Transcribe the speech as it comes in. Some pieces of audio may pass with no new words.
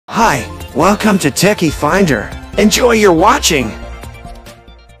Hi, welcome to Techie Finder. Enjoy your watching.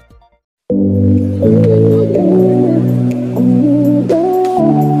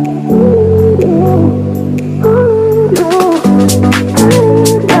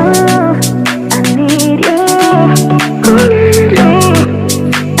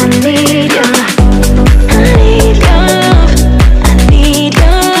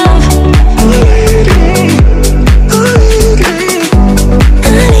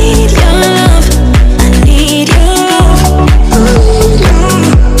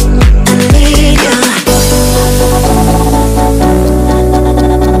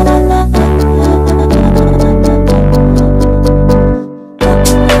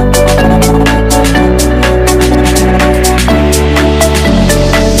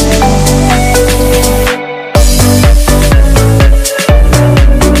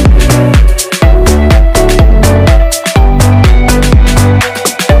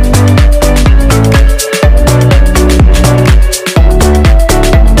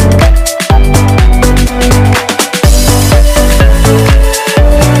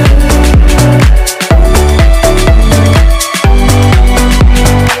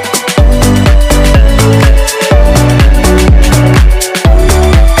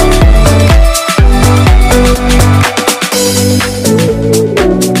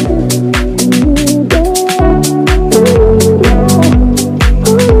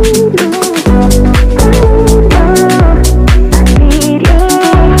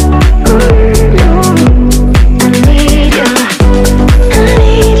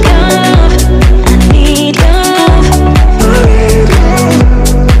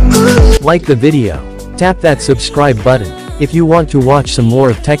 Like the video. Tap that subscribe button if you want to watch some more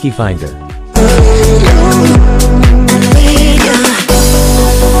of Techie Finder.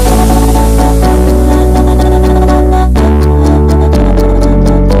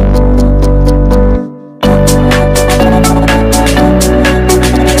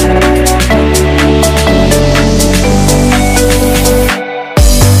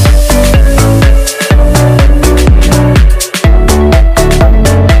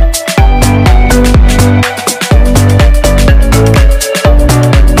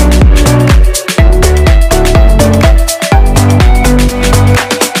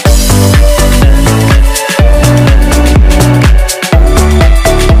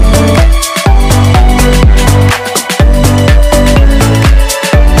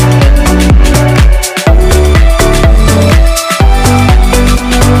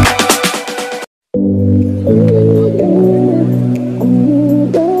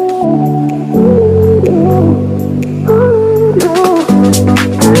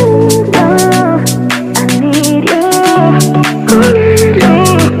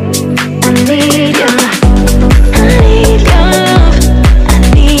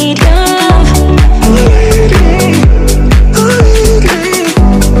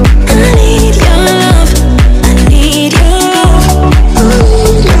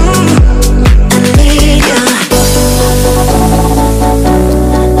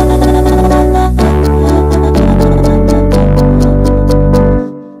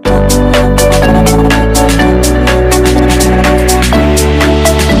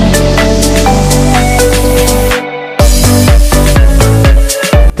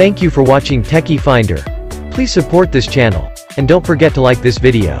 Thank you for watching Techie Finder. Please support this channel, and don't forget to like this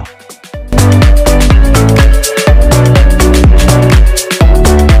video.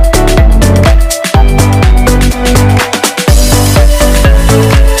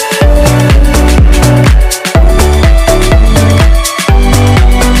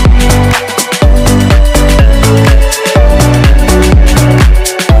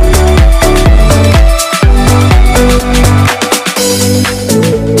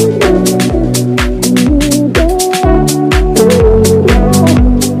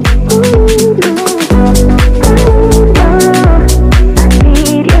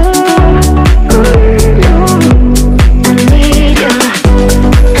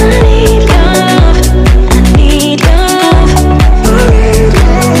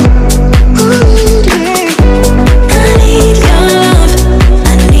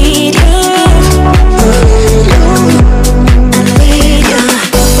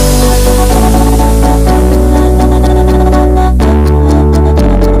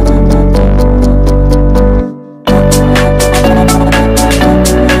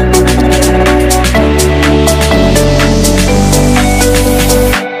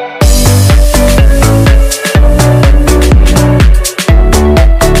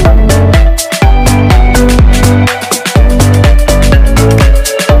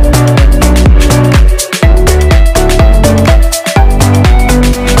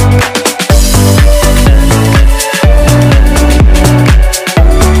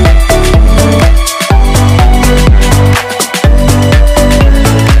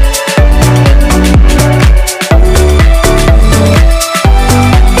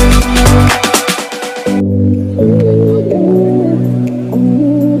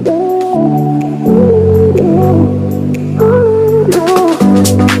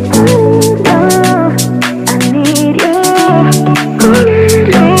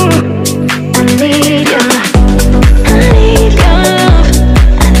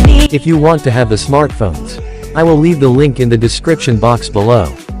 if you want to have the smartphones. I will leave the link in the description box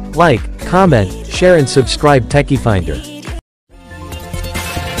below. Like, comment, share and subscribe Techie Finder.